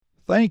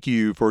Thank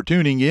you for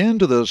tuning in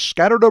to the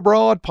Scattered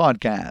Abroad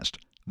podcast.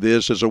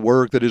 This is a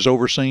work that is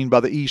overseen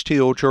by the East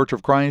Hill Church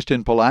of Christ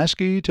in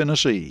Pulaski,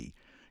 Tennessee.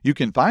 You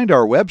can find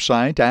our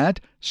website at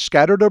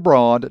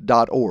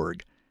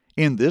scatteredabroad.org.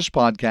 In this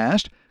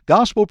podcast,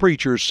 gospel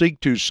preachers seek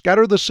to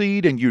scatter the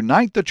seed and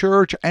unite the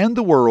church and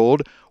the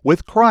world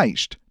with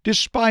Christ,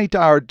 despite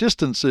our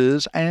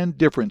distances and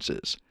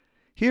differences.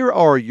 Here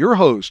are your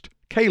hosts,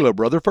 Caleb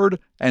Rutherford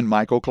and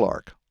Michael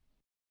Clark.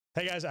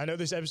 Hey guys, I know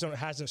this episode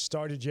hasn't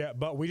started yet,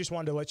 but we just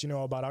wanted to let you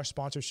know about our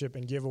sponsorship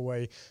and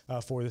giveaway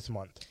for this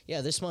month. Yeah,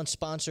 this month's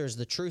sponsor is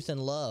the Truth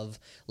and Love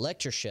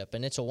Lectureship,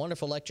 and it's a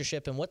wonderful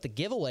lectureship. And what the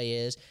giveaway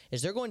is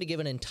they're going to give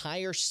an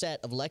entire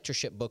set of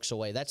lectureship books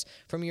away. That's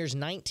from years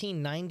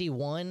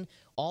 1991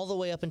 all the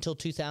way up until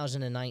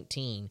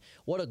 2019.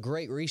 What a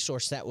great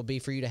resource that would be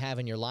for you to have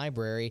in your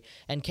library.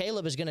 And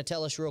Caleb is going to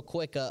tell us real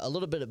quick a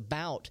little bit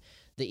about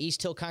the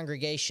East Hill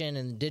congregation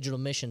and digital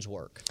missions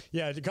work.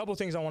 Yeah, a couple of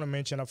things I want to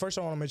mention. First,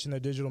 I want to mention the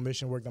digital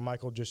mission work that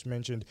Michael just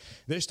mentioned.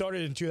 They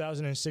started in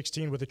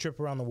 2016 with a trip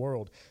around the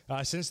world.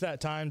 Since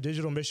that time,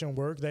 digital mission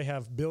work, they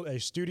have built a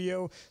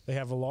studio. They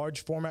have a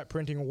large format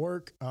printing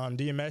work.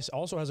 DMS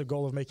also has a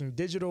goal of making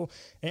digital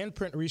and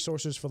print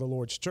resources for the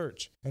Lord's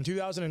church. In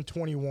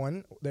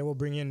 2021, they will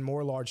bring in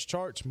more large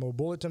charts, more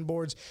bulletin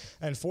boards,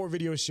 and 4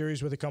 video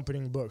series with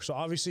accompanying books. So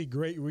obviously,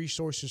 great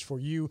resources for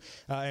you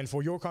and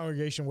for your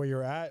congregation where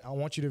you're at.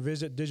 I want you to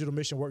visit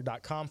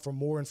digitalmissionwork.com for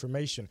more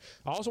information.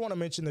 I also want to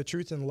mention the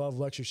Truth and Love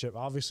Lectureship,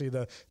 obviously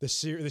the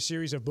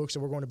series of books that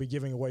we're going to be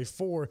giving away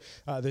for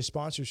this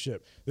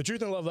sponsorship. The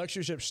Truth and Love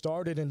Lectureship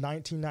started in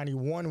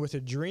 1991 with a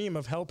dream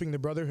of helping the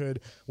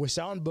brotherhood with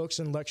sound books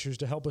and lectures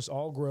to help us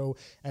all grow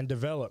and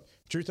develop.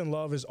 Truth and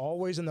Love is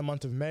always in the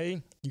month of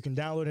May. You can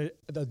download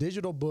the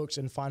digital books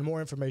and find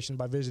more information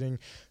by visiting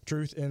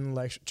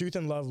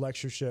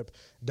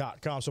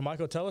truthandlovelectureship.com. So,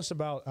 Michael, tell us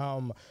about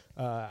how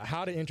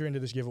to enter into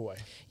this giveaway.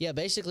 Yeah,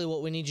 basically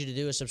what we need you to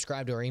do is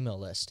subscribe to our email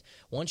list.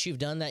 Once you've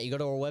done that, you go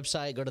to our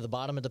website, go to the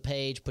bottom of the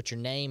page, put your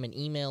name and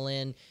email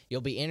in.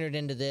 You'll be entered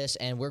into this,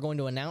 and we're going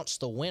to announce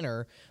the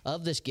winner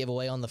of this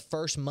giveaway on the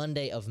first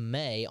Monday of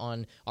May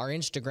on our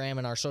Instagram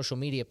and our social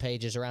media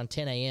pages around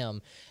 10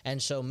 a.m.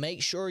 And so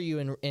make sure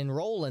you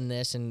enroll in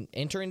this and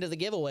enter into the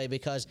giveaway,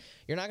 because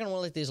you're not going to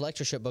want to let these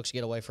lectureship books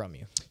get away from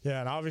you. Yeah,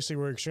 and obviously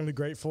we're extremely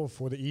grateful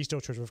for the East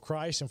Hill Church of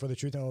Christ and for the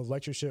Truth and Love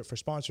Lectureship for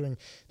sponsoring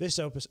this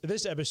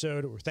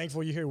episode. We're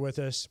thankful you're here with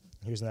us.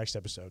 Here's the next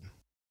episode.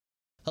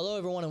 Hello,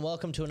 everyone, and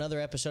welcome to another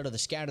episode of the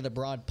Scattered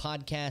Abroad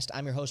podcast.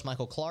 I'm your host,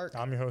 Michael Clark.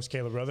 I'm your host,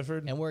 Caleb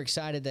Rutherford. And we're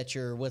excited that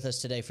you're with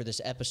us today for this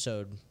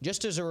episode.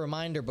 Just as a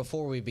reminder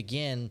before we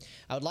begin,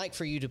 I would like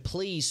for you to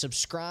please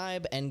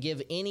subscribe and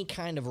give any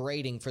kind of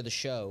rating for the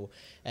show.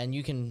 And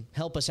you can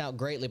help us out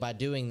greatly by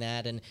doing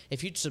that. And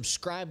if you'd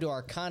subscribe to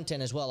our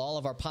content as well, all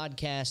of our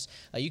podcasts,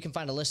 you can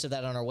find a list of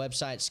that on our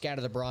website,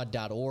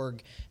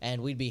 scatteredabroad.org.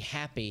 And we'd be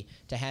happy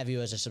to have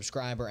you as a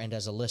subscriber and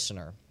as a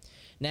listener.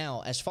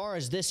 Now, as far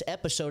as this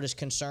episode is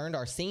concerned,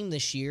 our theme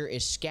this year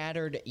is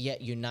Scattered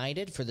Yet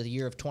United for the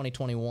year of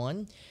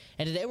 2021.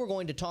 And today we're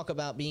going to talk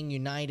about being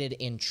united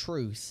in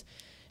truth.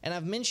 And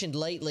I've mentioned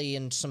lately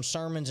in some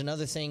sermons and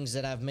other things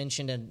that I've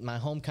mentioned in my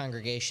home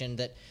congregation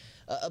that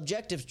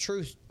objective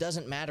truth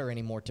doesn't matter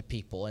anymore to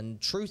people.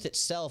 And truth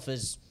itself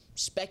is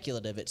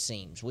speculative, it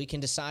seems. We can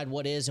decide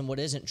what is and what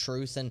isn't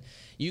truth, and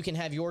you can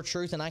have your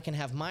truth and I can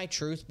have my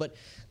truth, but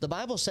the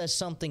Bible says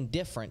something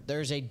different.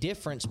 There's a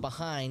difference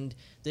behind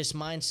this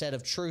mindset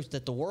of truth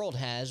that the world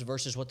has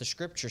versus what the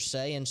scriptures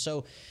say. And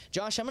so,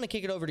 Josh, I'm going to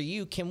kick it over to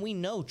you. Can we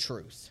know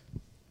truth?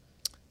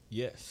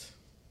 Yes.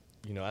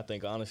 I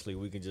think honestly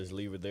we can just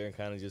leave it there and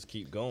kind of just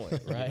keep going.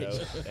 Right.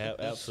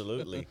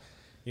 Absolutely.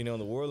 In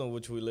the world in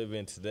which we live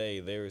in today,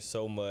 there is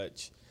so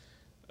much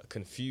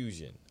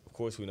confusion. Of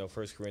course, we know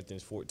 1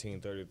 Corinthians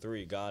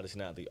 14:33, God is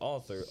not the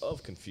author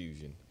of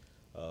confusion.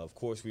 Of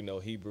course, we know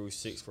Hebrews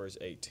 6, verse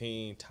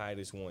 18,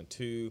 Titus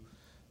 1:2,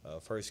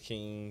 1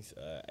 Kings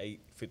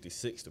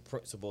 8:56. The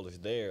principle is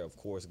there. Of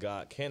course,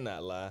 God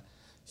cannot lie.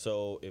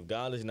 So if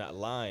God is not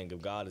lying,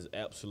 if God is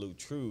absolute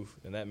truth,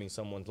 then that means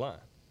someone's lying.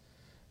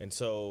 And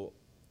so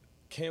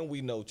can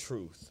we know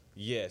truth?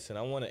 Yes, and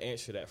I want to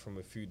answer that from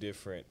a few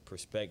different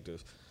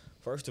perspectives.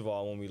 First of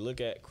all, when we look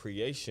at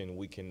creation,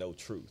 we can know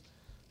truth.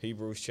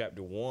 Hebrews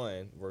chapter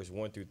 1, verse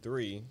 1 through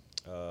 3,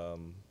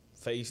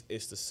 faith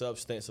is the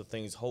substance of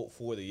things hoped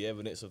for, the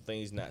evidence of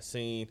things not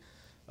seen.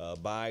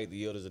 By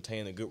the elders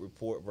attain a good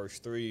report. Verse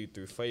 3,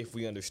 through faith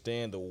we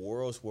understand the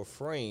worlds were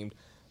framed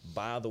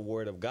by the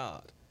word of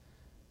God.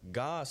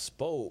 God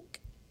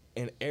spoke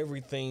and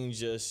everything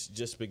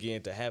just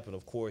began to happen.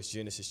 Of course,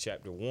 Genesis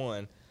chapter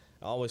 1.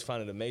 I always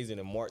find it amazing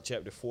in Mark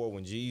chapter 4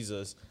 when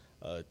Jesus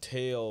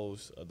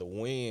tells the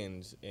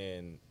winds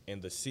and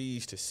the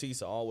seas to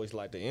cease. I always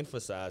like to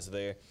emphasize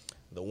there,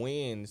 the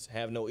winds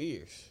have no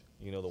ears.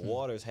 The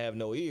waters have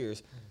no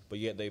ears, but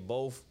yet they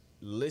both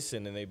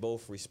listen and they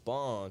both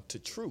respond to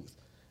truth.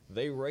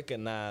 They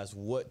recognize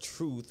what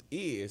truth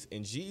is,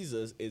 and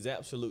Jesus is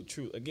absolute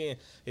truth. Again,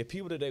 if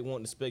people today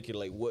want to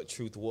speculate what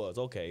truth was,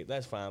 okay,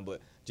 that's fine,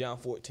 but John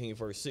 14,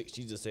 verse 6,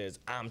 Jesus says,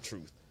 I'm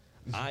truth.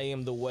 I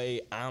am the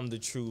way, I'm the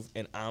truth,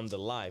 and I'm the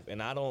life.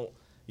 And I don't,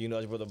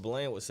 as Brother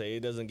Bland would say, it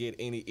doesn't get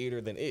any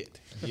itter than it.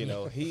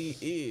 He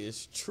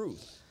is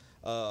truth.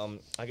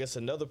 I guess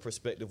another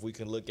perspective we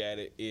can look at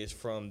it is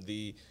from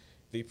the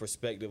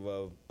perspective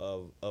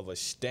of a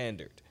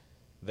standard.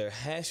 There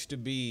has to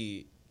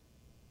be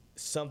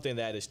something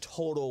that is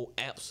total,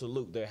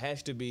 absolute. There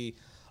has to be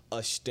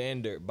a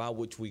standard by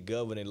which we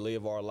govern and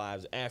live our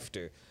lives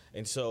after.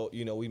 And so,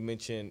 we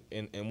mentioned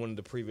in one of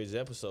the previous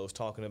episodes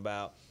talking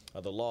about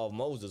the law of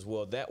Moses.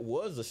 Well, that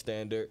was a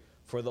standard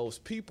for those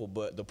people,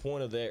 but the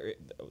point of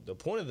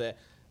that,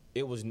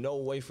 it was no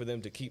way for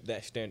them to keep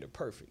that standard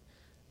perfect.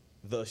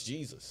 Thus,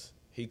 Jesus,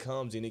 he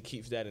comes and he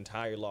keeps that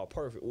entire law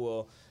perfect.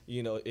 Well,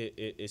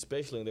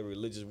 especially in the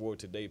religious world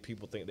today,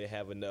 people think they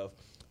have enough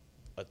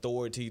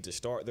authority to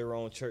start their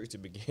own church, to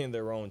begin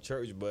their own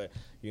church, but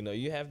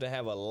you have to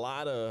have a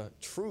lot of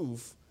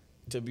truth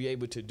to be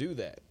able to do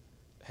that.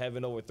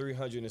 Having over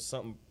 300 and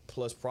something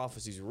plus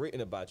prophecies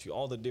written about you,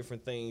 all the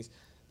different things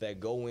that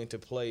go into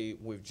play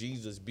with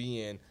Jesus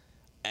being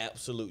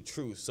absolute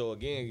truth. So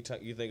again,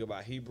 you think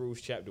about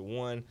Hebrews chapter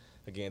 1,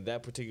 again,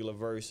 that particular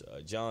verse,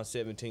 John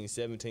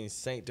 17:17,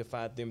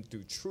 sanctify them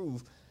through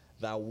truth.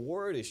 Thy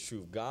word is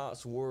truth.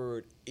 God's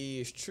word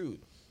is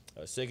truth.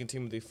 2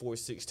 Timothy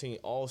 4:16,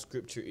 all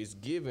scripture is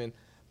given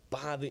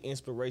by the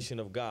inspiration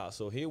of God.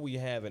 So here we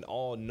have an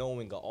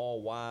all-knowing,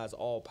 all-wise,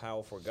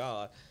 all-powerful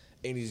God,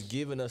 and he's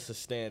given us a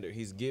standard.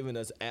 He's given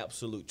us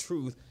absolute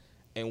truth,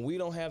 and we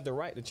don't have the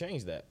right to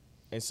change that.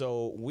 And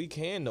so we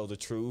can know the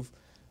truth,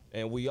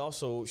 and we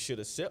also should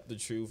accept the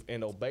truth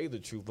and obey the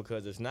truth,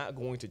 because it's not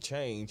going to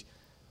change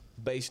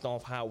based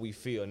off how we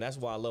feel. And that's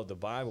why I love the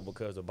Bible,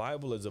 because the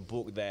Bible is a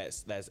book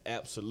that's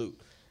absolute.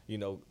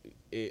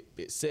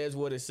 It says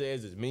what it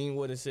says, it means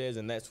what it says,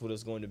 and that's what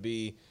it's going to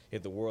be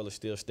if the world is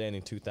still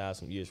standing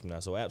 2,000 years from now.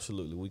 So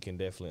absolutely, we can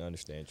definitely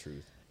understand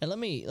truth. And let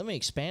me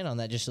expand on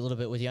that just a little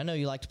bit with you. I know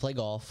you like to play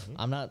golf. Mm-hmm.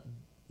 I'm not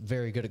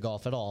very good at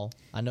golf at all.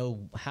 I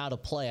know how to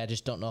play. I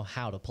just don't know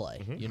how to play.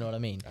 Mm-hmm. You know what I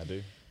mean? I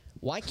do.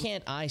 Why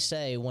can't I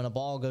say when a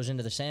ball goes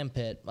into the sand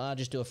pit, I'll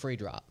just do a free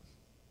drop?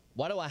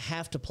 Why do I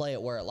have to play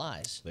it where it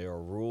lies? There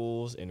are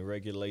rules and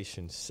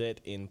regulations set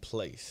in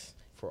place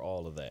for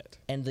all of that.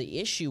 And the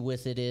issue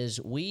with it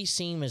is we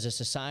seem as a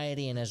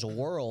society and as a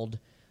world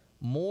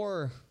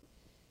more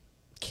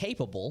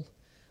capable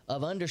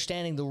of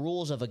understanding the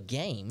rules of a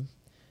game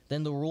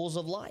than the rules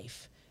of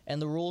life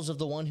and the rules of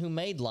the one who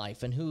made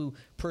life and who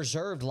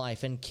preserved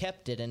life and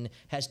kept it and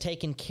has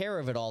taken care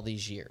of it all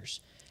these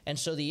years. And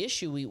so the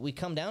issue we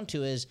come down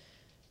to is,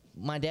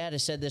 my dad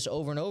has said this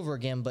over and over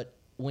again, but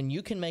when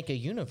you can make a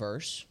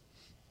universe,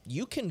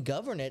 you can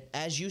govern it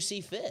as you see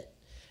fit.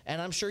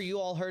 And I'm sure you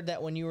all heard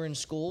that when you were in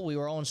school. We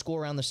were all in school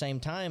around the same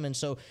time, and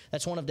so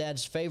that's one of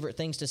Dad's favorite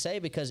things to say,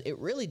 because it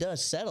really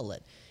does settle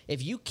it.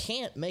 If you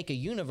can't make a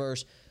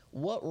universe,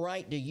 what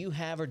right do you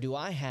have or do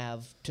I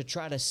have to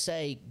try to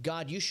say,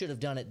 God, you should have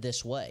done it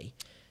this way?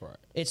 Right.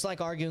 It's like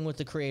arguing with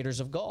the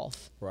creators of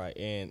golf. Right,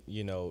 and,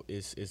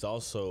 it's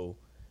also,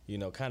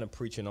 kind of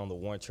preaching on the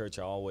one church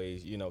I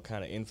always,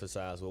 kind of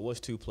emphasize, well, what's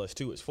 2 +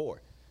 2 is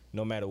 4.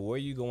 No matter where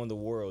you go in the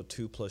world,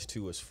 2 +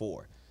 2 is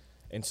 4.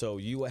 And so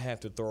you would have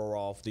to throw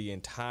off the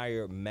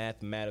entire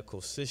mathematical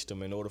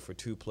system in order for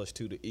 2 +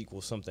 2 to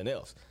equal something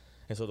else.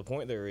 And so the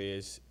point there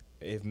is,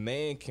 if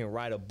man can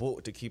write a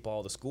book to keep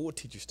all the school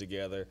teachers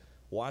together,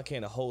 why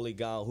can't a holy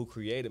God who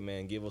created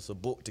man give us a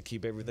book to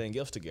keep everything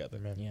else together?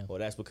 Yeah. Well,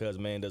 that's because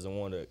man doesn't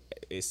want to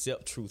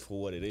accept truth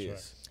for what it is.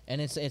 Right. And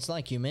it's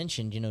like you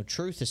mentioned,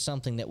 truth is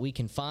something that we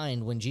can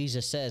find when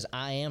Jesus says,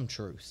 I am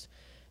truth.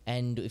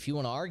 And if you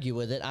want to argue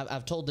with it,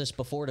 I've told this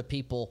before to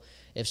people.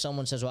 If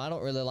someone says, well, I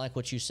don't really like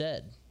what you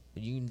said,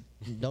 you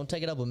don't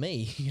take it up with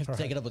me. You have to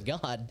take it up with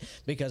God,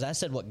 because I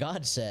said what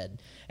God said.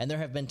 And there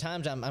have been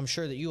times, I'm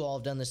sure that you all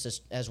have done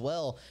this as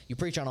well. You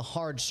preach on a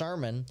hard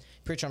sermon,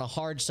 preach on a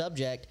hard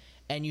subject,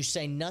 and you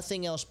say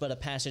nothing else but a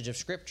passage of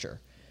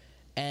Scripture.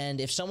 And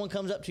if someone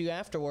comes up to you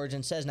afterwards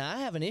and says, now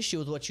I have an issue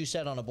with what you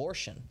said on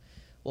abortion.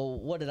 Well,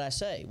 what did I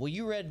say? Well,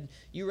 you read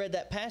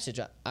that passage.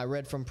 I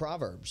read from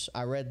Proverbs.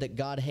 I read that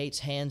God hates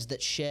hands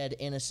that shed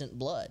innocent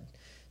blood.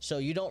 So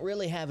you don't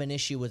really have an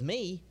issue with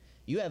me.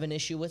 You have an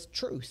issue with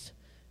truth.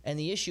 And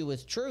the issue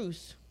with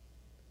truth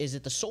is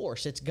at the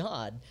source. It's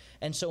God.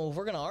 And so if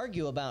we're going to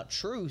argue about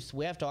truth,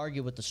 we have to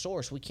argue with the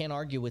source. We can't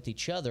argue with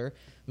each other.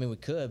 I mean, we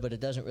could, but it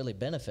doesn't really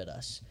benefit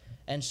us.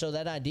 And so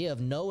that idea of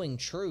knowing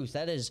truth,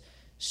 that is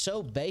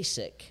so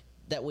basic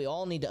that we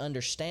all need to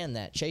understand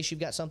that. Chase,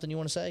 you've got something you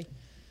want to say?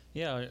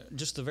 Yeah,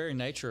 just the very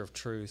nature of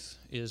truth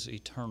is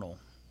eternal.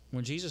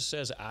 When Jesus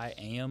says, I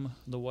am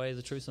the way,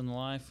 the truth, and the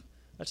life,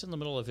 that's in the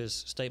middle of his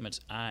statements,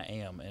 I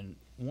am. And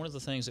one of the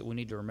things that we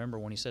need to remember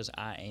when he says,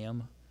 I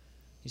am,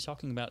 he's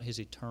talking about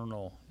his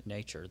eternal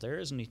nature. There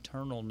is an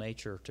eternal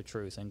nature to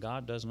truth, and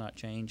God does not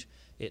change.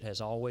 It has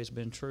always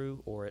been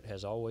true, or it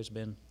has always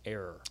been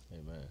error.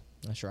 Amen.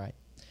 That's right.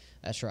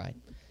 That's right.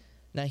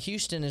 Now,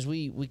 Houston, as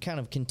we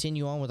kind of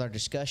continue on with our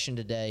discussion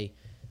today,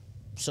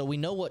 so we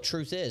know what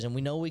truth is, and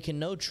we know we can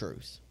know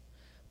truth.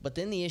 But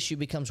then the issue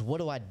becomes, what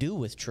do I do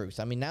with truth?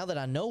 I mean, now that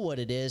I know what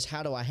it is,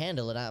 how do I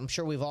handle it? I'm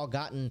sure we've all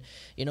gotten,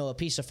 a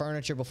piece of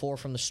furniture before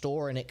from the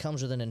store, and it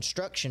comes with an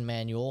instruction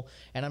manual,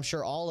 and I'm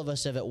sure all of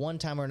us have at one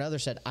time or another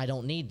said, I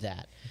don't need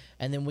that.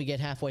 And then we get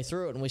halfway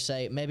through it and we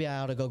say, maybe I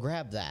ought to go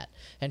grab that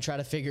and try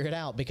to figure it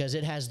out because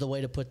it has the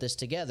way to put this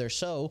together.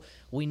 So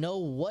we know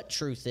what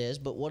truth is,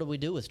 but what do we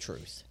do with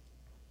truth?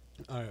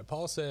 All right,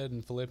 Paul said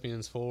in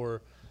Philippians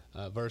 4,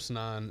 verse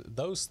 9,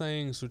 those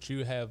things which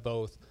you have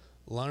both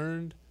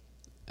learned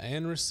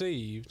and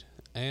received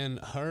and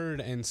heard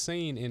and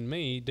seen in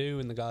me, do,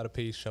 and the God of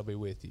peace shall be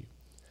with you.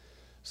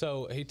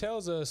 So he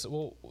tells us,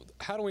 well,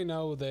 how do we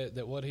know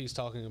that what he's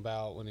talking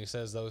about when he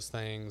says those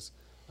things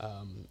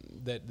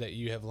that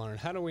you have learned?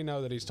 How do we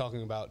know that he's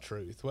talking about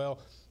truth? Well,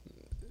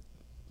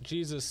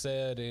 Jesus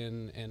said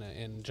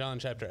in John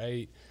chapter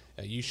 8,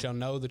 you shall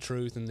know the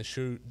truth, and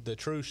the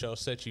truth shall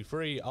set you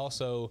free.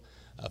 Also,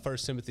 1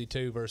 Timothy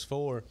 2, verse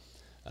 4,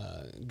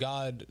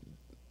 God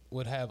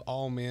would have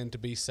all men to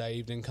be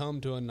saved and come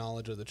to a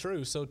knowledge of the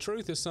truth. So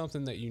truth is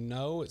something that you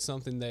know. It's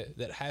something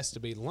that has to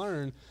be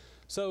learned.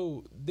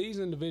 So these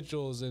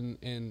individuals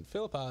in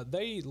Philippi,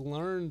 they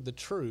learned the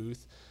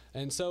truth.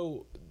 And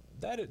so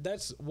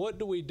that's what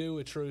do we do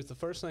with truth? The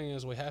first thing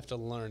is we have to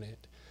learn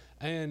it.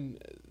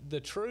 And the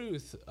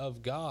truth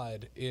of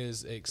God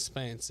is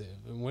expansive,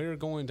 and we're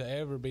going to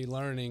ever be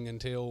learning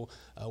until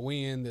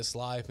we end this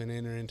life and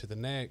enter into the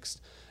next.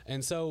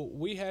 And so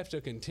we have to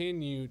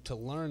continue to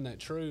learn that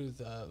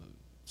truth.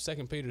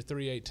 2 Peter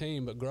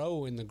 3:18, but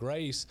grow in the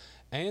grace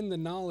and the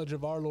knowledge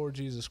of our Lord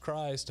Jesus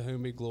Christ, to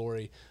whom be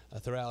glory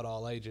throughout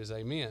all ages.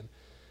 Amen.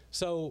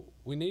 So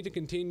we need to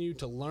continue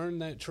to learn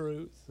that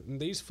truth. And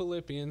these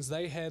Philippians,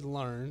 they had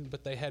learned,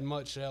 but they had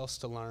much else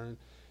to learn.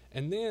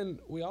 And then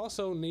we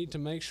also need to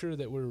make sure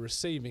that we're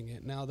receiving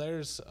it. Now,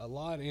 there's a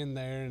lot in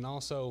there, and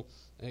also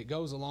it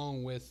goes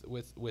along with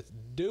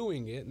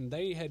doing it. And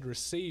they had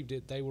received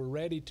it. They were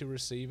ready to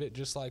receive it,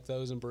 just like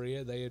those in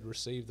Berea. They had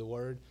received the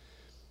word.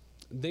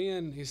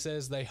 Then he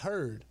says they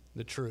heard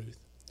the truth.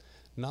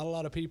 Not a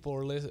lot of people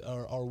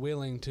are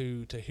willing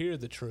to hear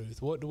the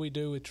truth. What do we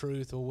do with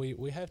truth? Well,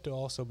 we have to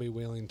also be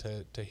willing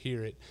to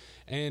hear it.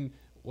 And,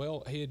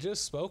 well, he had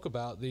just spoke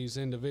about these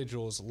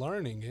individuals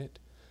learning it.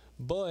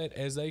 But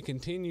as they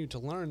continue to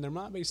learn, there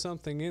might be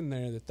something in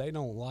there that they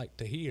don't like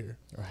to hear.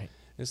 Right.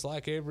 It's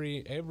like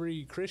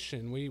every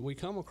Christian, we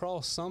come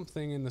across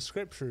something in the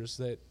scriptures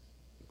that,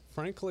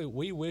 frankly,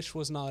 we wish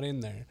was not in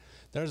there.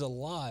 There's a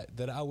lot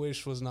that I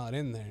wish was not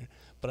in there,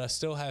 but I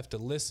still have to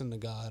listen to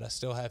God. I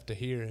still have to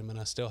hear Him, and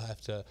I still have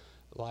to,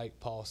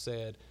 like Paul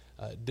said,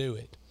 do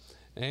it.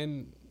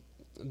 And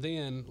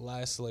then,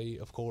 lastly,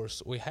 of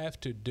course, we have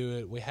to do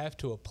it. We have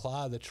to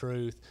apply the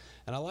truth.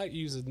 And I like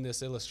using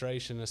this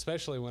illustration,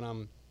 especially when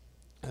I'm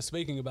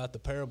speaking about the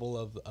parable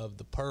of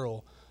the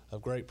pearl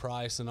of great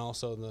price, and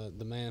also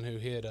the man who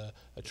hid a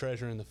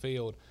treasure in the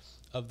field.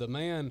 Of the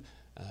man,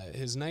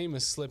 his name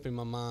is slipping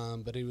my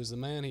mind, but he was the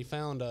man. He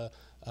found the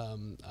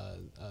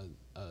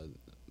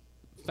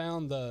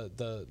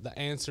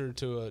answer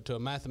to a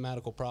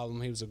mathematical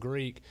problem. He was a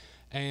Greek,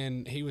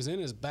 and he was in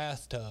his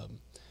bathtub.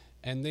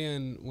 And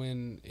then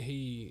when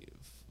he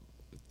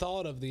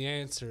thought of the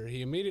answer,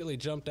 he immediately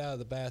jumped out of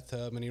the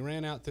bathtub and he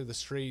ran out through the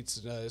streets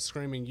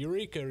screaming,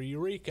 "Eureka,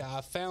 Eureka,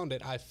 I found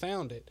it, I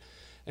found it."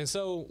 And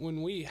so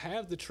when we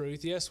have the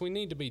truth, yes, we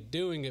need to be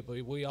doing it,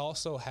 but we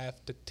also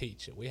have to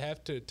teach it. We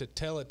have to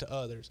tell it to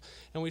others.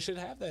 And we should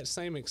have that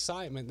same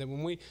excitement that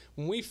when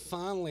we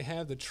finally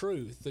have the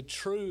truth,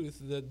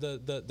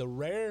 the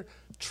rare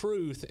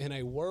truth in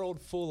a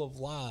world full of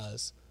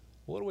lies,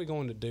 what are we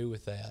going to do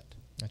with that?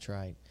 That's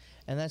right.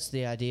 And that's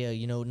the idea.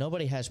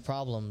 Nobody has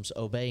problems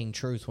obeying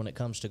truth when it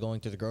comes to going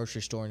to the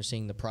grocery store and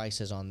seeing the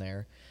prices on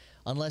there,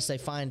 unless they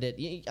find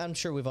it. I'm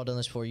sure we've all done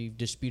this before. You've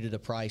disputed a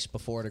price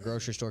before at a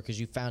grocery store because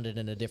you found it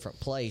in a different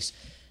place.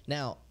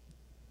 Now,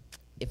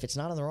 if it's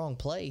not in the wrong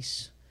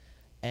place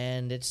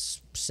and it's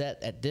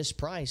set at this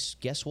price,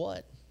 guess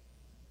what?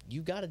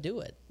 You got to do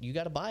it. You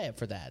got to buy it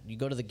for that. You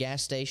go to the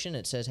gas station,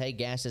 it says, hey,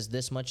 gas is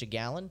this much a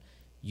gallon.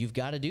 You've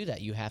got to do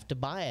that. You have to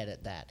buy it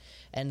at that.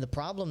 And the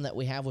problem that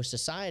we have with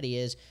society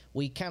is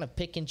we kind of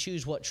pick and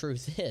choose what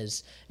truth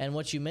is. And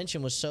what you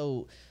mentioned was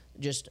so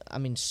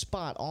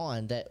spot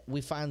on, that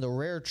we find the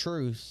rare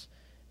truth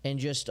in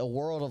just a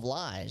world of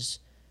lies,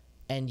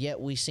 and yet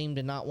we seem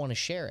to not want to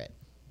share it.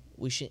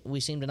 We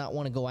seem to not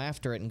want to go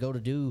after it and go to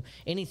do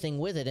anything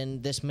with it.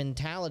 And this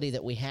mentality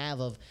that we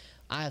have of,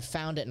 I have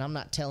found it and I'm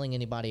not telling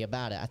anybody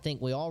about it. I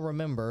think we all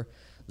remember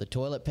the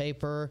toilet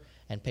paper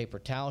and paper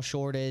towel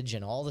shortage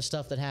and all the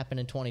stuff that happened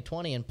in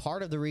 2020. And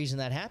part of the reason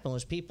that happened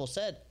was people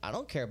said, I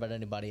don't care about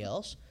anybody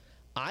else.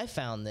 I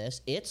found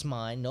this. It's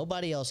mine.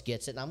 Nobody else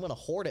gets it, and I'm going to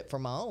hoard it for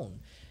my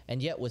own.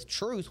 And yet with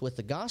truth, with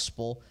the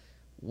gospel,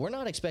 we're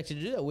not expected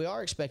to do that. We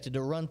are expected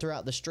to run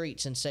throughout the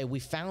streets and say, we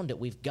found it,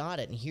 we've got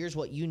it, and here's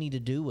what you need to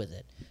do with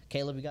it.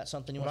 Caleb, you got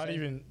something you want to say?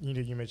 Not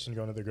even, you mentioned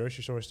going to the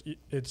grocery store.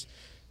 It's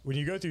when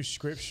you go through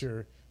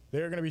Scripture,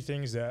 there are going to be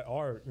things that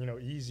are,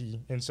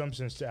 easy in some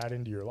sense to add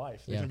into your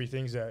life. There's going to be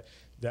things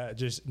that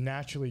just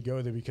naturally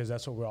go there because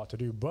that's what we ought to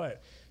do.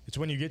 But it's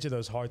when you get to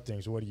those hard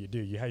things, what do?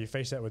 You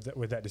face that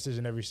with that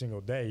decision every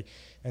single day.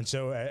 And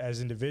so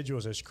as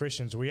individuals, as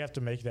Christians, we have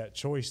to make that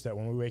choice that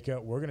when we wake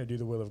up, we're going to do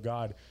the will of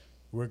God,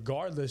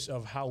 regardless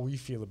of how we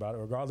feel about it,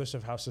 regardless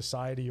of how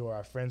society or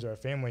our friends or our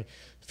family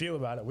feel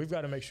about it. We've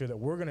got to make sure that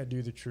we're going to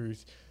do the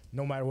truth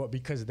no matter what,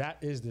 because that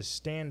is the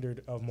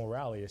standard of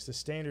morality. It's the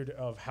standard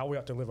of how we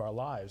ought to live our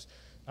lives.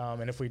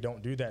 And if we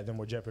don't do that, then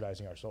we're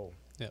jeopardizing our soul.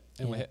 Yeah,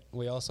 and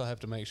we also have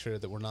to make sure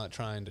that we're not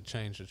trying to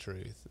change the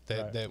truth.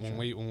 That when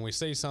we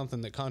see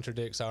something that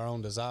contradicts our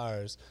own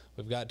desires,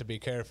 we've got to be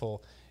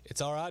careful.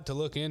 It's all right to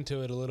look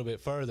into it a little bit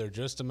further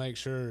just to make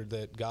sure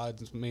that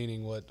God's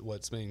meaning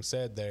what's being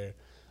said there,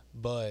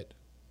 but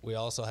we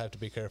also have to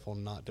be careful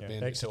not to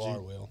bend it to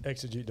our will.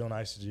 Exegete, don't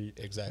eisegete.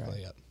 Exactly.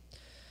 Right. Yep.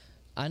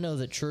 I know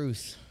that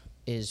truth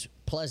is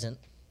pleasant,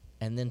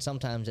 and then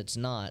sometimes it's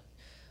not.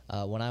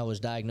 When I was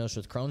diagnosed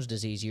with Crohn's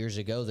disease years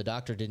ago, the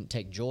doctor didn't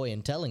take joy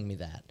in telling me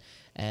that.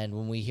 And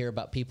when we hear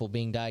about people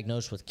being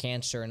diagnosed with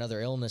cancer and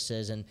other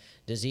illnesses and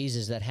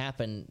diseases that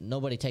happen,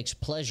 nobody takes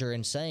pleasure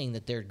in saying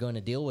that they're going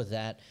to deal with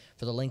that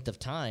for the length of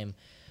time.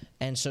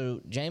 And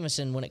so,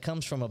 Jameson, when it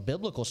comes from a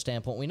biblical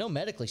standpoint, we know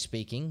medically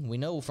speaking, we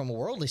know from a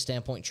worldly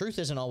standpoint, truth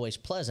isn't always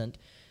pleasant.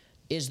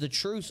 Is the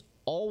truth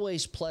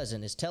always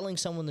pleasant? Is telling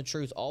someone the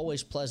truth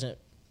always pleasant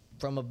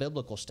from a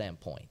biblical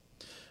standpoint?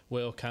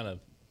 Well, kind of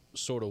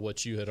sort of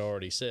what you had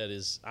already said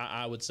is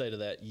I would say to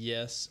that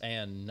yes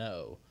and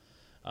no.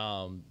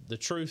 The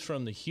truth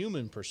from the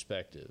human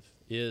perspective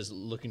is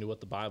looking to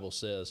what the Bible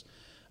says.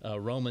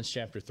 Romans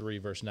chapter 3,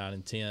 verse 9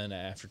 and 10,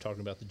 after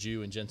talking about the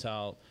Jew and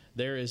Gentile,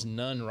 there is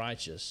none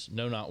righteous,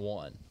 no, not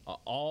one.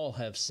 All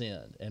have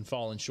sinned and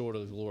fallen short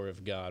of the glory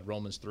of God,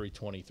 Romans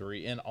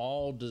 3:23, and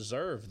all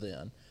deserve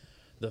then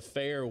the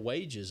fair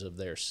wages of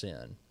their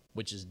sin,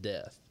 which is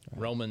death,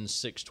 Romans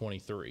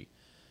 6:23.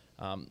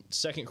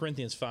 2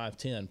 Corinthians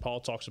 5:10, Paul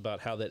talks about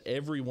how that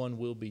everyone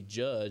will be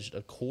judged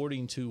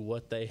according to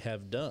what they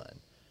have done.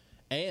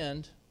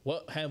 And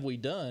what have we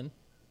done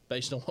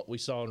based on what we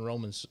saw in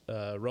Romans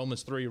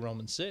 3,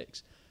 Romans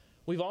 6?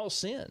 We've all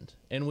sinned,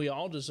 and we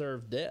all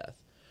deserve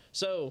death.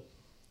 So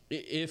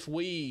if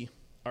we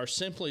are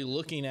simply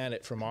looking at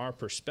it from our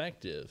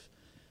perspective,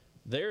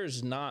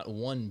 there's not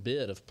one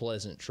bit of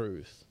pleasant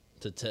truth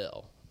to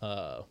tell,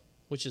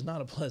 which is not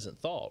a pleasant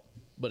thought,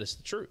 but it's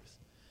the truth.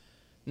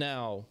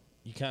 Now,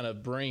 you kind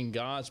of bring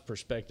God's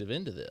perspective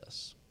into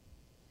this.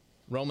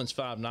 Romans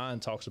 5:9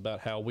 talks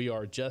about how we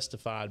are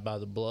justified by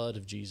the blood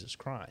of Jesus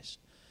Christ.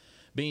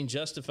 Being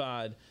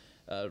justified,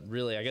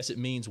 really, I guess it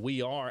means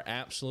we are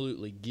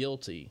absolutely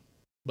guilty,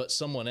 but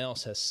someone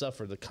else has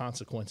suffered the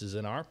consequences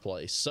in our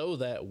place so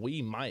that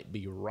we might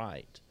be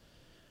right.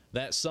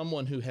 That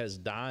someone who has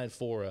died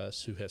for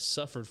us, who has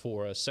suffered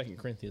for us, 2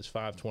 Corinthians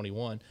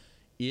 5:21,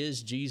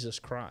 is Jesus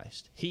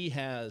Christ. He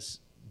has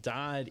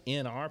died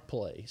in our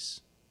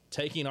place,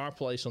 taking our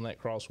place on that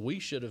cross. We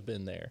should have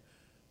been there,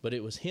 but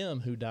it was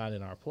him who died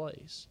in our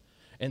place.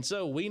 And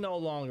so we no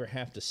longer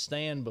have to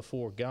stand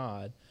before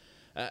God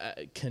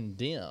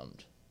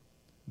condemned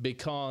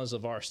because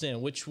of our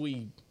sin, which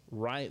we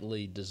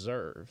rightly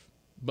deserve.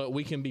 But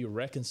we can be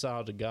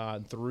reconciled to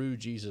God through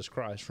Jesus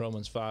Christ,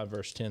 Romans 5,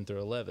 verse 10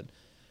 through 11.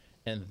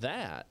 And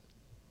that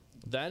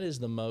is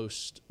the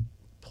most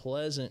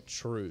pleasant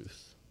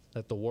truth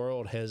that the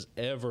world has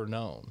ever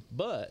known.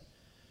 But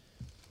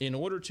in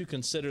order to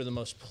consider the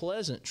most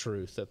pleasant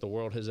truth that the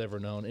world has ever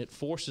known, it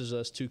forces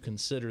us to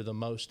consider the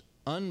most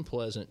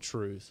unpleasant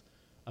truth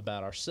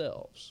about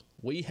ourselves.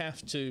 We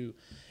have to,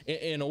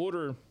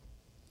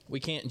 we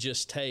can't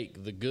just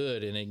take the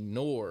good and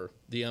ignore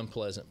the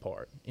unpleasant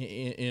part.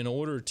 In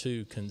order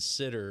to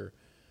consider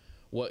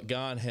what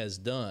God has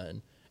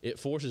done, it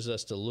forces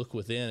us to look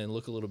within and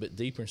look a little bit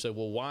deeper and say,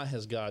 well, why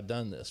has God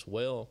done this?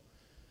 Well,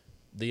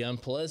 the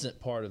unpleasant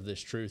part of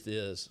this truth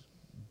is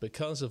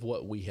because of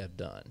what we have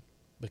done,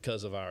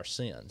 because of our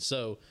sin.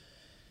 So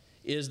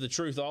is the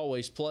truth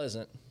always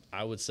pleasant?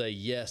 I would say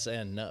yes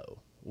and no.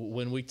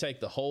 When we take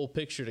the whole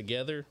picture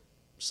together,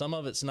 some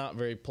of it's not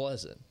very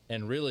pleasant.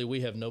 And really,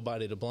 we have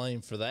nobody to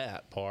blame for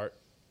that part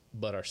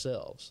but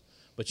ourselves.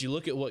 But you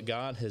look at what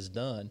God has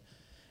done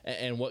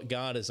and what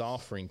God is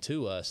offering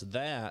to us,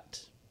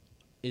 that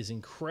is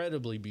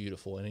incredibly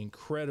beautiful and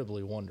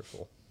incredibly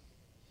wonderful.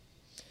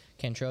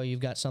 Cantrell, you've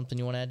got something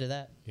you want to add to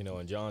that?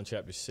 In John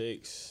chapter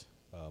 6,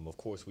 of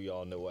course, we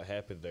all know what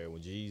happened there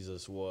when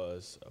Jesus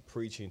was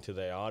preaching to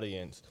their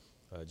audience.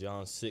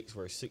 John 6,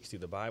 verse 60,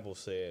 the Bible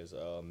says,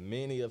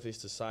 many of his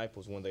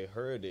disciples, when they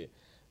heard it,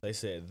 they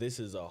said, this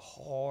is a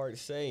hard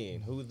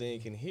saying. Who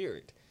then can hear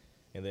it?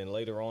 And then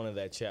later on in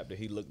that chapter,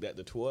 he looked at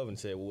the 12 and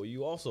said, well,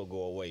 you also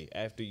go away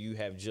after you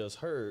have just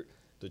heard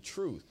the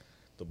truth.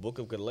 The book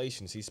of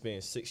Galatians, he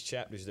spends 6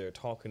 chapters there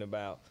talking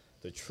about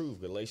the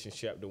truth. Galatians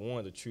chapter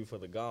 1, the truth of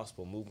the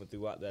gospel, moving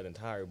throughout that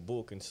entire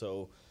book. And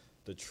so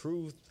the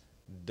truth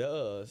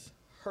does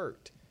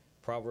hurt.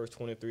 Proverbs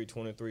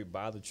 23:23,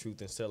 buy the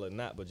truth and sell it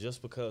not. But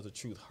just because the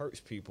truth hurts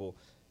people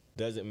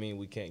doesn't mean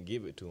we can't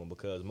give it to them,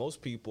 because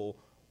most people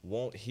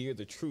won't hear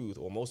the truth,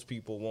 or most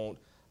people won't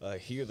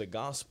hear the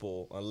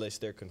gospel unless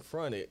they're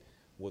confronted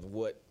with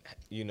what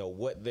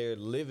their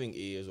living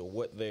is, or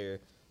what their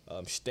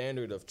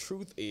standard of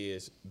truth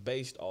is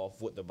based off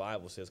what the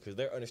Bible says, because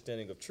their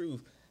understanding of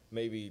truth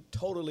may be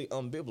totally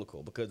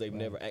unbiblical because they've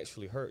never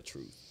actually heard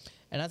truth.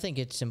 And I think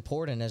it's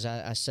important, as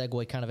I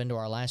segue kind of into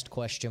our last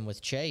question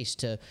with Chase,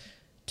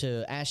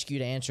 to ask you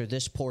to answer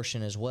this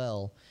portion as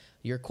well.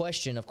 Your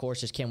question, of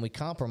course, is can we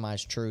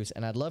compromise truth?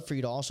 And I'd love for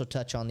you to also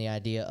touch on the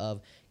idea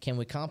of can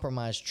we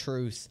compromise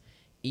truth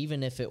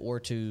even if it were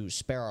to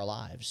spare our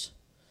lives,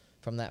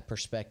 from that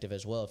perspective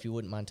as well, if you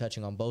wouldn't mind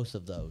touching on both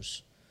of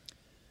those.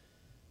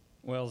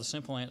 Well, the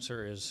simple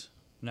answer is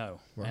no.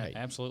 Right.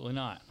 Absolutely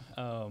not.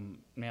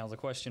 Now, the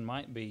question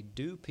might be,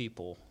 do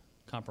people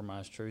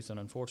compromise truth? And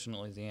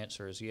unfortunately, the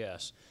answer is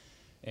yes.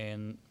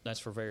 And that's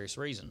for various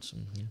reasons.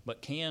 Mm-hmm.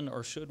 But can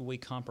or should we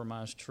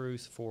compromise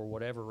truth for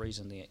whatever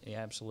reason? The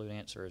absolute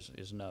answer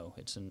is no.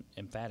 It's an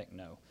emphatic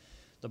no.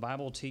 The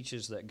Bible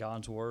teaches that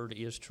God's word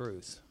is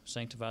truth.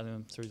 Sanctify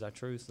them through thy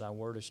truth. Thy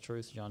word is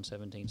truth, John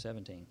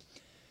 17:17.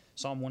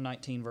 Psalm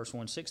 119, verse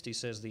 160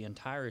 says, the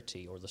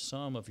entirety or the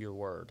sum of your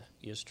word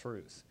is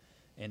truth,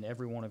 and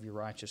every one of your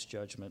righteous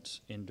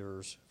judgments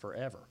endures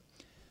forever.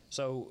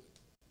 So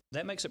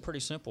that makes it pretty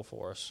simple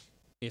for us.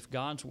 If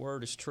God's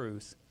word is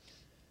truth,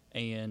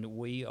 and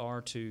we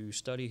are to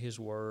study his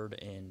word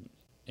and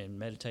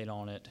meditate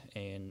on it,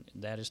 and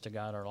that is to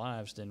guide our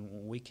lives, then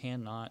we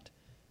cannot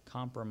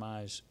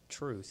compromise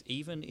truth.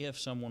 Even if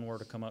someone were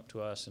to come up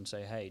to us and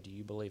say, hey, do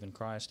you believe in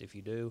Christ? If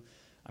you do,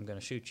 I'm going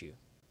to shoot you.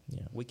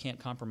 Yeah. We can't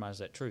compromise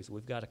that truth.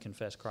 We've got to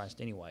confess Christ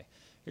anyway.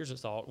 Here's a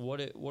thought.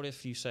 What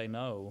if you say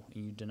no,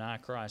 and you deny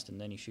Christ, and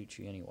then he shoots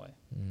you anyway?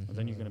 Mm-hmm. Well,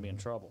 then you're going to be in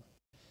trouble.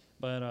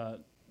 But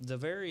the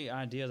very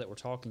idea that we're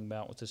talking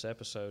about with this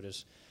episode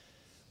is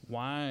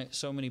why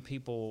so many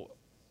people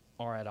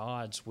are at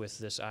odds with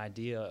this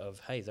idea of,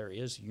 hey, there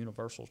is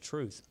universal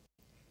truth.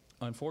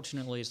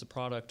 Unfortunately, it's the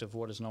product of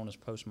what is known as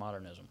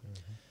postmodernism.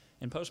 Mm-hmm.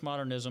 And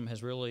postmodernism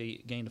has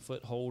really gained a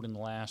foothold in the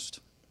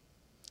last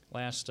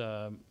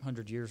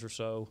 100 years or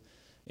so.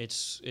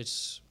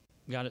 It's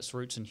got its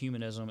roots in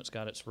humanism. It's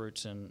got its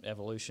roots in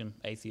evolution,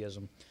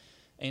 atheism.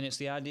 And it's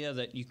the idea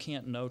that you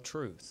can't know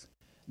truth,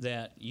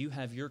 that you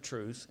have your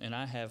truth and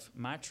I have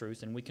my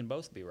truth and we can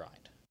both be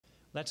right.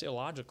 That's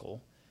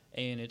illogical,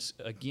 and it's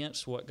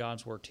against what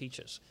God's word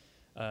teaches.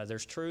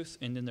 There's truth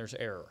and then there's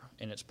error,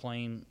 and it's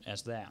plain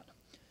as that.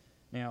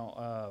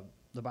 Now,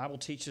 the Bible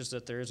teaches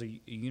that there is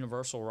a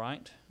universal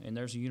right and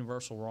there's a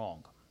universal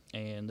wrong.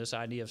 And this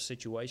idea of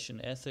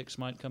situation ethics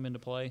might come into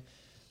play.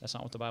 That's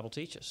not what the Bible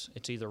teaches.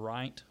 It's either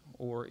right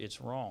or it's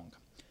wrong.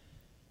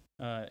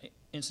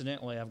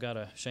 Incidentally, I've got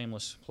a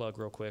shameless plug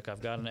real quick.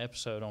 I've got an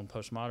episode on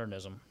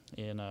postmodernism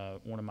in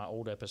one of my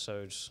old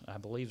episodes. I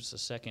believe it's the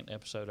second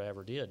episode I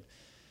ever did.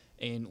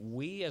 And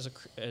we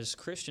as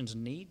Christians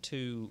need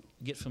to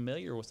get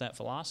familiar with that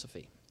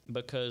philosophy,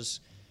 because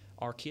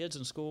our kids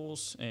in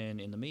schools and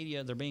in the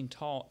media, they're being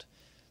taught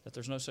that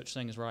there's no such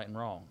thing as right and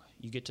wrong.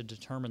 You get to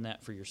determine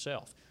that for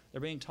yourself. They're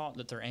being taught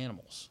that they're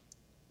animals.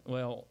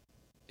 Well,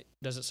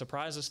 does it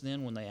surprise us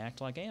then when they act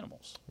like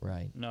animals?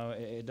 Right. No,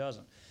 it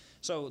doesn't.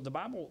 So the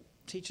Bible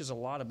teaches a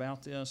lot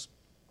about this,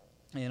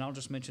 and I'll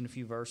just mention a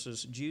few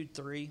verses. Jude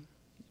 3,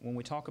 when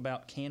we talk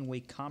about can we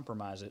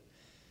compromise it,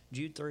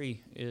 Jude 3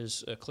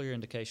 is a clear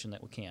indication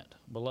that we can't.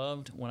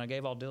 Beloved, when I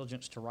gave all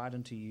diligence to write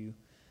unto you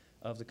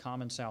of the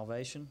common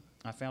salvation,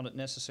 I found it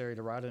necessary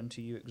to write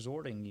unto you,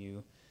 exhorting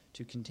you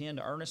to contend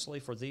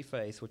earnestly for the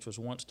faith which was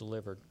once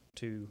delivered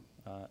to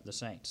the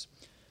saints,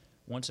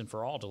 once and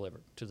for all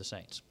delivered to the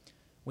saints.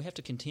 We have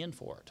to contend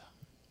for it.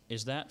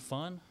 Is that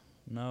fun?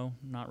 No,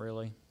 not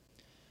really.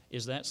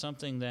 Is that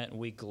something that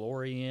we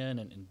glory in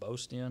and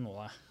boast in?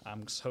 Well,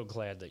 I'm so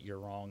glad that you're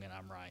wrong and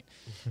I'm right.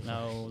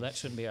 No, that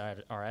shouldn't be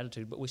our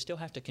attitude, but we still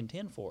have to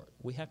contend for it.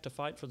 We have to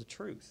fight for the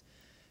truth.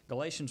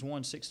 Galatians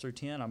 1, 6 through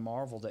 10, I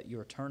marvel that you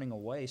are turning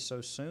away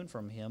so soon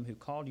from him who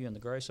called you in the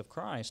grace of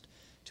Christ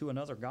to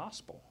another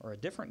gospel, or a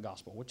different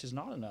gospel, which is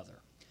not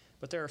another.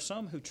 But there are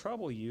some who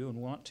trouble you and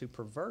want to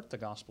pervert the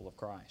gospel of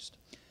Christ.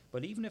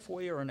 But even if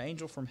we or an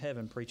angel from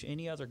heaven preach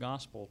any other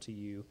gospel to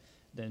you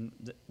than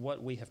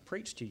what we have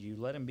preached to you,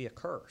 let him be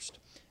accursed.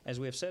 As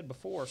we have said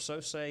before, so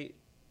say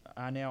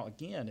I now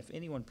again, if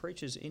anyone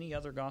preaches any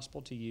other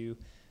gospel to you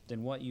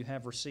than what you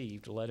have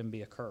received, let him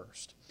be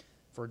accursed.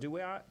 For do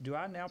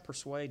I now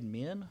persuade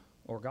men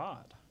or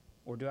God?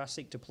 Or do I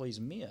seek to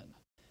please men?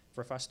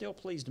 For if I still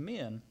pleased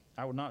men,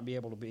 I would not be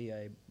able to be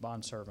a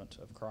bondservant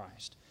of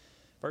Christ.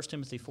 1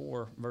 Timothy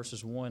 4,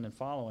 verses 1 and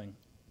following,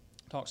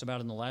 talks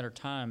about in the latter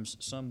times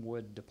some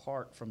would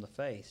depart from the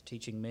faith,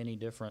 teaching many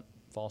different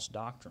false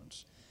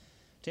doctrines.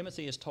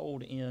 Timothy is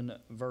told in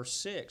verse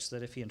 6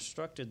 that if he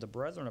instructed the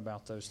brethren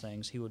about those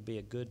things, he would be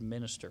a good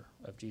minister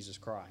of Jesus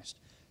Christ,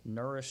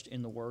 nourished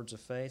in the words of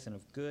faith and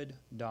of good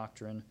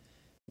doctrine,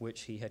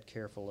 which he had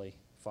carefully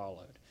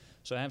followed.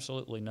 So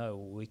absolutely no,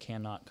 we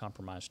cannot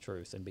compromise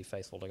truth and be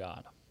faithful to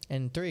God.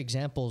 And three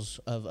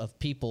examples of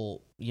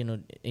people,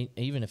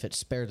 even if it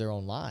spared their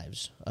own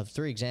lives, of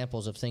three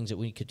examples of things that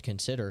we could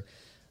consider.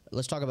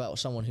 Let's talk about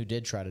someone who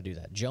did try to do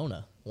that.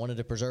 Jonah wanted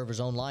to preserve his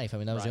own life. I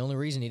mean, that was the only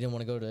reason he didn't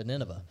want to go to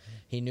Nineveh.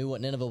 He knew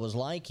what Nineveh was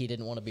like. He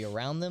didn't want to be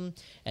around them.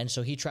 And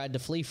so he tried to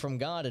flee from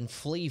God and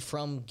flee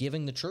from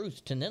giving the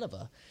truth to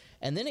Nineveh.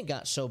 And then it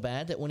got so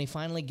bad that when he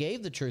finally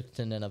gave the truth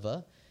to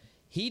Nineveh,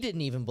 he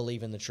didn't even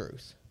believe in the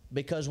truth.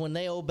 Because when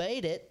they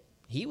obeyed it,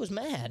 he was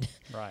mad.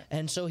 Right.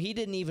 And so he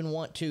didn't even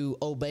want to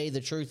obey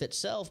the truth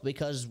itself,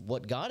 because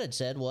what God had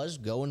said was,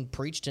 go and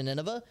preach to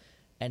Nineveh,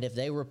 and if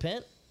they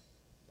repent,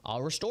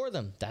 I'll restore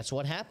them. That's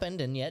what happened,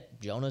 and yet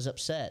Jonah's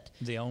upset.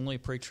 The only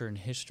preacher in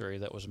history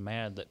that was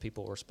mad that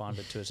people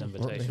responded to his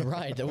invitation.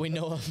 Right, that we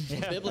know of,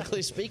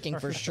 biblically speaking,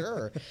 for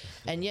sure.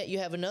 And yet you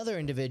have another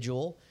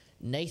individual,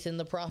 Nathan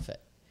the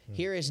prophet.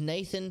 Here is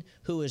Nathan,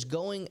 who is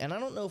going, and I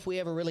don't know if we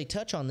ever really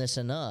touch on this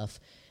enough,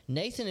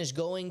 Nathan is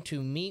going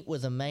to meet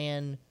with a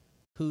man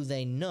who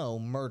they know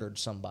murdered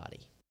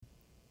somebody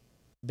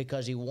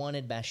because he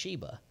wanted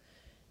Bathsheba.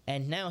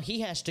 And now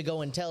he has to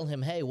go and tell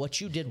him, hey, what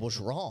you did was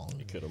wrong.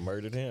 You could have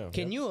murdered him.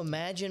 Can you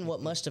imagine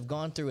what must have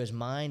gone through his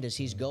mind as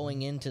he's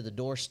going into the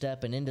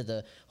doorstep and into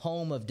the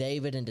home of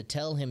David, and to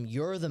tell him,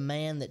 you're the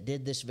man that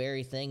did this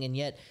very thing, and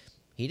yet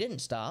he didn't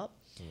stop.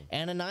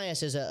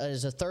 Ananias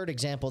is a third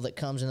example that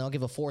comes, and I'll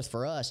give a fourth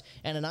for us.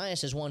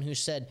 Ananias is one who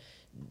said,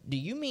 do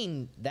you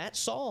mean that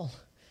Saul?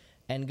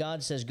 And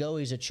God says, go,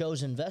 he's a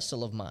chosen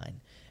vessel of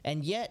mine.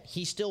 And yet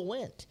he still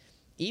went,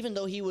 even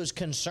though he was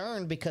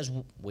concerned, because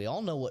we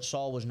all know what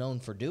Saul was known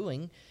for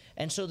doing.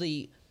 And so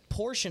the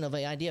portion of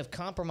the idea of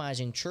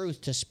compromising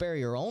truth to spare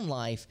your own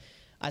life,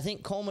 I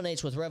think,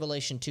 culminates with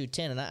Revelation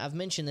 2:10. And I've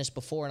mentioned this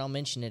before, and I'll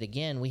mention it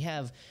again. We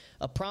have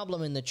a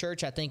problem in the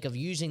church, I think, of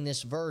using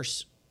this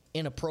verse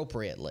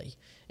inappropriately,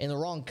 in the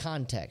wrong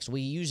context.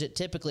 We use it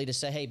typically to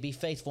say, hey, be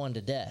faithful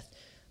unto death.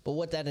 But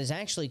what that is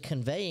actually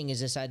conveying is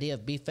this idea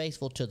of be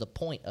faithful to the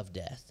point of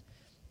death.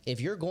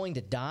 If you're going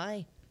to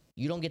die,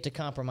 you don't get to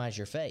compromise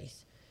your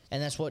faith.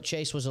 And that's what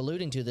Chase was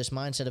alluding to, this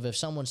mindset of, if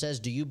someone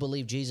says, do you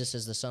believe Jesus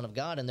is the Son of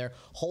God, and they're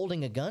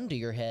holding a gun to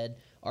your head,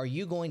 are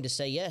you going to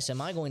say yes? Am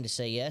I going to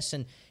say yes?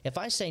 And if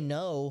I say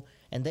no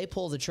and they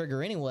pull the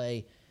trigger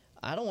anyway,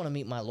 I don't want to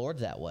meet my Lord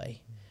that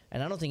way.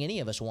 And I don't think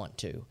any of us want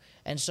to.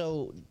 And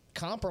so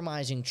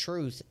compromising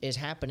truth is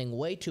happening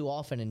way too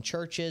often in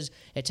churches.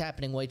 It's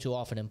happening way too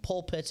often in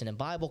pulpits and in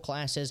Bible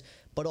classes.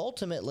 But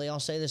ultimately, I'll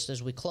say this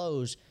as we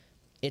close,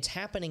 it's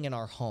happening in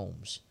our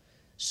homes.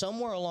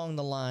 Somewhere along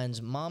the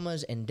lines,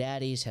 mamas and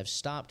daddies have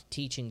stopped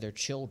teaching their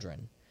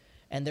children.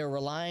 And they're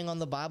relying on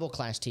the Bible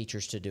class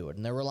teachers to do it.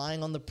 And they're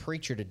relying on the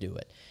preacher to do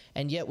it.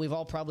 And yet we've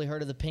all probably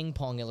heard of the ping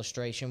pong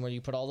illustration, where you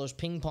put all those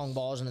ping pong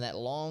balls into that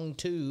long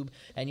tube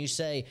and you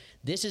say,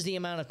 this is the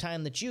amount of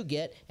time that you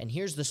get, and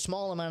here's the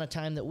small amount of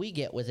time that we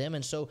get with them.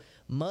 And so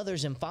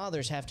mothers and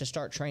fathers have to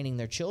start training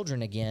their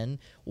children again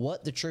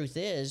what the truth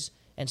is,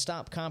 and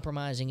stop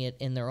compromising it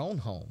in their own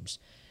homes.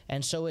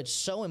 And so it's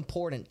so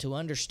important to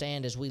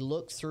understand, as we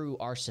look through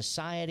our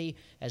society,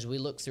 as we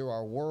look through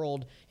our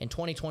world in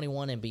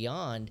 2021 and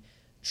beyond,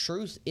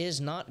 truth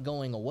is not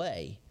going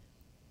away.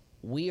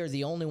 We are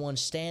the only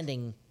ones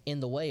standing in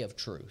the way of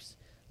truth.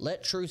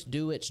 Let truth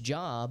do its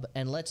job,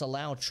 and let's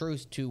allow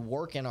truth to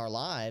work in our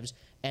lives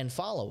and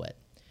follow it.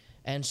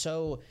 And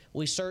so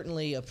we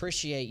certainly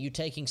appreciate you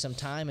taking some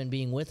time and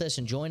being with us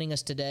and joining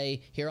us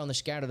today here on the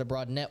Scattered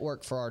Abroad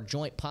Network for our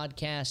joint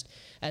podcast.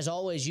 As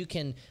always, you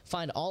can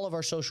find all of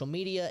our social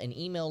media and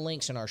email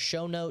links in our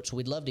show notes.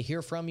 We'd love to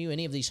hear from you.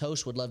 Any of these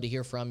hosts would love to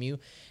hear from you.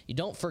 You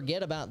don't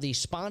forget about the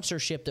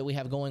sponsorship that we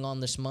have going on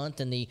this month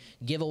and the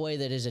giveaway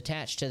that is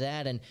attached to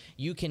that. And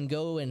you can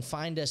go and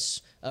find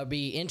us,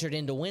 be entered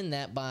in to win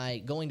that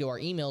by going to our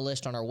email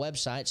list on our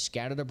website,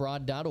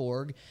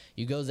 scatteredabroad.org.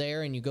 You go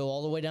there and you go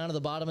all the way down to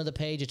the bottom of the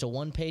page. It's a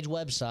one-page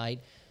website,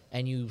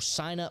 and you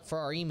sign up for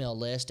our email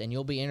list, and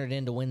you'll be entered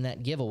in to win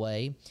that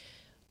giveaway.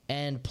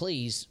 And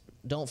please,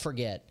 don't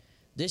forget,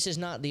 this is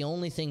not the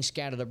only thing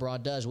Scattered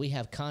Abroad does. We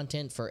have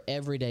content for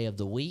every day of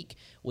the week.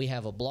 We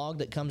have a blog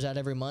that comes out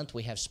every month.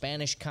 We have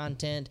Spanish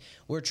content.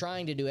 We're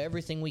trying to do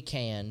everything we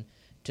can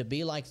to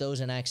be like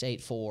those in Acts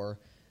 8:4,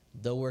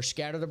 though we're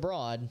scattered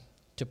abroad,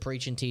 to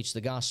preach and teach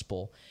the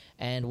gospel.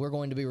 And we're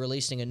going to be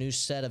releasing a new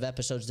set of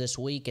episodes this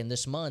week and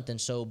this month, and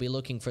so be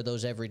looking for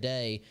those every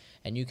day.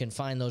 And you can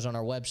find those on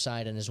our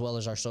website, and as well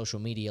as our social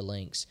media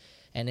links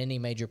and any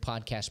major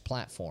podcast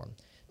platform.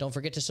 Don't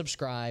forget to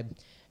subscribe.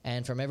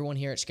 And from everyone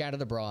here at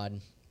Scattered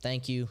Abroad,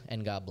 thank you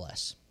and God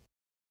bless.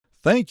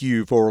 Thank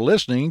you for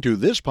listening to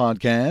this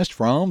podcast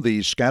from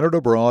the Scattered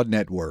Abroad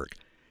Network.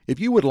 If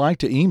you would like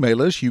to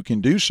email us, you can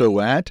do so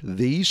at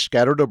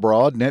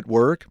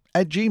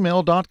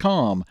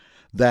thescatteredabroadnetwork@gmail.com.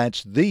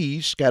 That's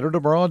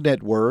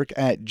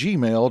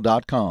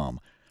thescatteredabroadnetwork@gmail.com.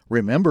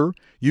 Remember,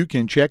 you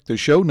can check the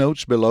show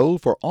notes below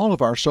for all of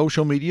our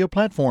social media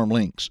platform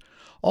links.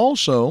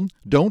 Also,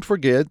 don't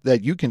forget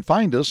that you can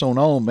find us on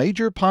all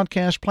major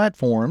podcast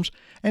platforms,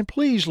 and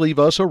please leave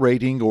us a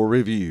rating or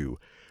review.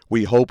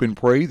 We hope and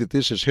pray that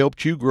this has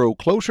helped you grow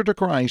closer to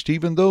Christ,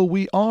 even though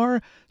we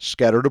are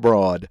scattered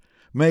abroad.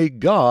 May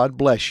God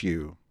bless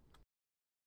you.